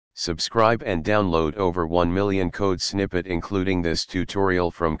Subscribe and download over 1 million code snippet including this tutorial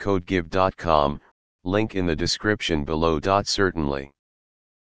from codegive.com, link in the description below. Certainly.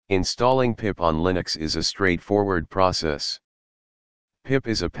 Installing pip on Linux is a straightforward process. Pip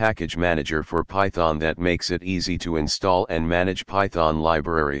is a package manager for Python that makes it easy to install and manage Python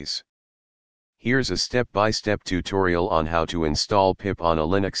libraries. Here's a step-by-step tutorial on how to install pip on a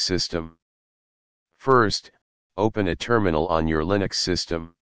Linux system. First, open a terminal on your Linux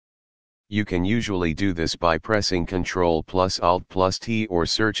system. You can usually do this by pressing Ctrl Alt T or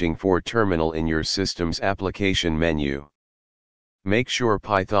searching for terminal in your system's application menu. Make sure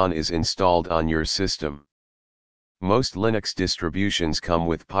Python is installed on your system. Most Linux distributions come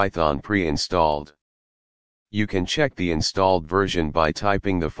with Python pre-installed. You can check the installed version by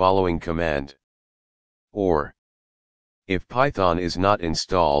typing the following command. Or, if Python is not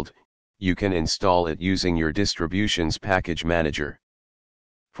installed, you can install it using your distribution's package manager.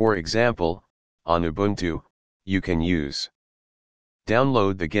 For example, on Ubuntu, you can use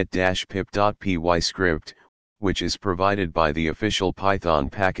download the get-pip.py script, which is provided by the official Python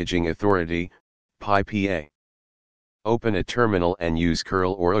packaging authority, PyPA. Open a terminal and use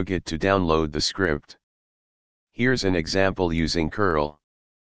curl or uget to download the script. Here's an example using curl.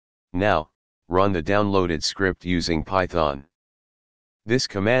 Now, run the downloaded script using Python. This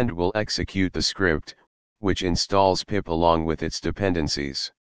command will execute the script, which installs pip along with its dependencies.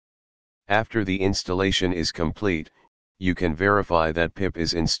 After the installation is complete, you can verify that pip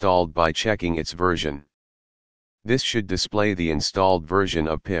is installed by checking its version. This should display the installed version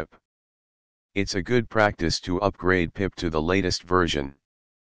of pip. It's a good practice to upgrade pip to the latest version.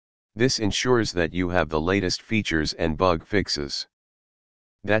 This ensures that you have the latest features and bug fixes.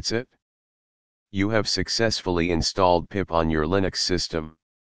 That's it. You have successfully installed pip on your Linux system.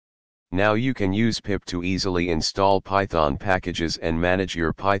 Now you can use pip to easily install Python packages and manage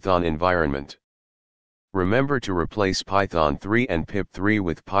your Python environment. Remember to replace Python 3 and pip 3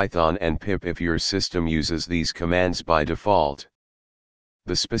 with Python and pip if your system uses these commands by default.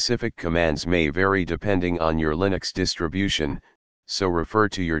 The specific commands may vary depending on your Linux distribution, so refer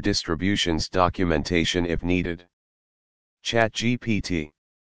to your distribution's documentation if needed. ChatGPT.